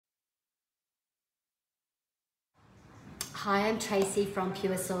Hi, I'm Tracy from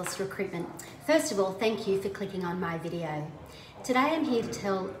Pure Source Recruitment. First of all, thank you for clicking on my video. Today I'm here to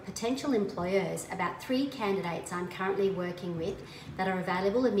tell potential employers about 3 candidates I'm currently working with that are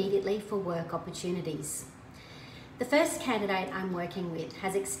available immediately for work opportunities. The first candidate I'm working with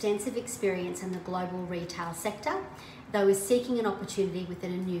has extensive experience in the global retail sector, though is seeking an opportunity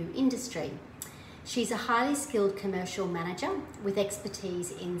within a new industry. She's a highly skilled commercial manager with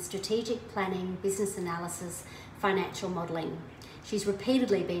expertise in strategic planning, business analysis, financial modelling. She's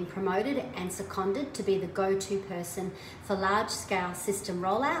repeatedly been promoted and seconded to be the go-to person for large-scale system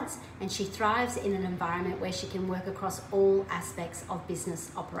rollouts, and she thrives in an environment where she can work across all aspects of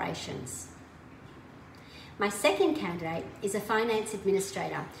business operations. My second candidate is a finance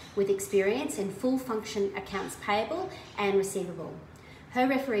administrator with experience in full function accounts payable and receivable. Her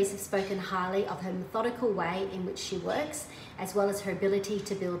referees have spoken highly of her methodical way in which she works, as well as her ability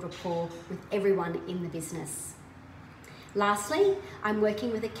to build rapport with everyone in the business. Lastly, I'm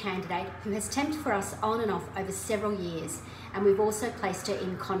working with a candidate who has temped for us on and off over several years, and we've also placed her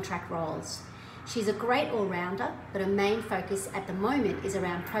in contract roles. She's a great all-rounder, but her main focus at the moment is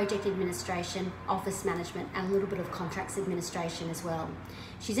around project administration, office management, and a little bit of contracts administration as well.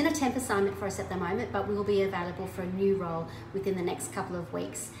 She's in a temp assignment for us at the moment, but will be available for a new role within the next couple of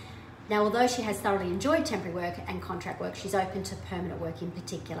weeks. Now, although she has thoroughly enjoyed temporary work and contract work, she's open to permanent work in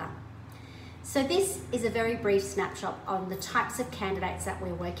particular. So this is a very brief snapshot on the types of candidates that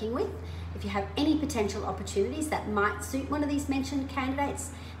we're working with. If you have any potential opportunities that might suit one of these mentioned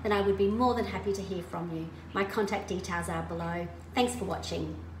candidates, then I would be more than happy to hear from you. My contact details are below. Thanks for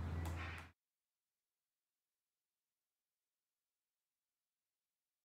watching.